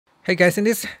Hey guys, in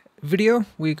this video,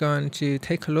 we're going to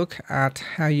take a look at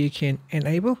how you can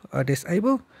enable or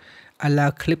disable allow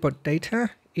clipboard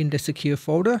data in the secure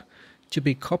folder to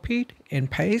be copied and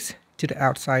pasted to the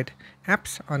outside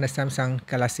apps on the Samsung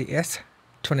Galaxy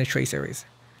S23 series.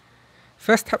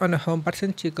 First, tap on the home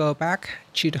button to go back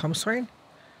to the home screen.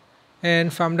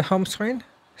 And from the home screen,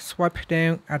 swipe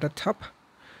down at the top.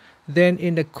 Then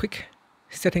in the quick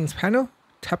settings panel,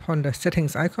 tap on the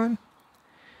settings icon.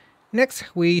 Next,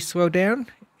 we scroll down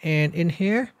and in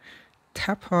here,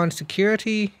 tap on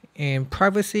security and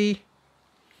privacy.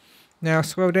 Now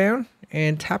scroll down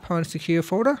and tap on secure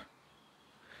folder.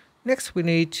 Next, we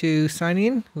need to sign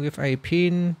in with a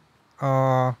PIN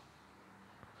or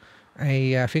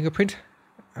a fingerprint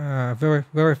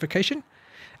verification.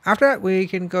 After that, we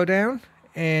can go down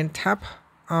and tap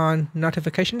on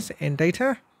notifications and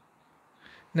data.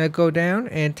 Now go down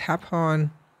and tap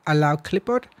on allow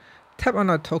clipboard. Tap on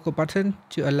the toggle button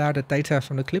to allow the data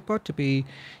from the clipboard to be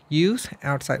used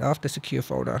outside of the secure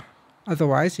folder.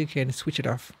 Otherwise, you can switch it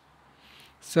off.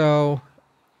 So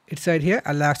it said here,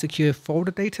 allow secure folder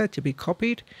data to be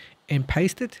copied and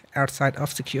pasted outside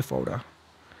of secure folder.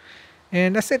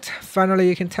 And that's it. Finally,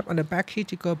 you can tap on the back key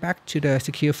to go back to the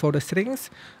secure folder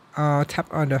settings, or tap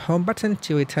on the home button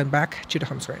to return back to the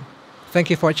home screen.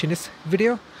 Thank you for watching this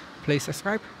video. Please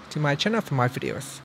subscribe to my channel for more videos.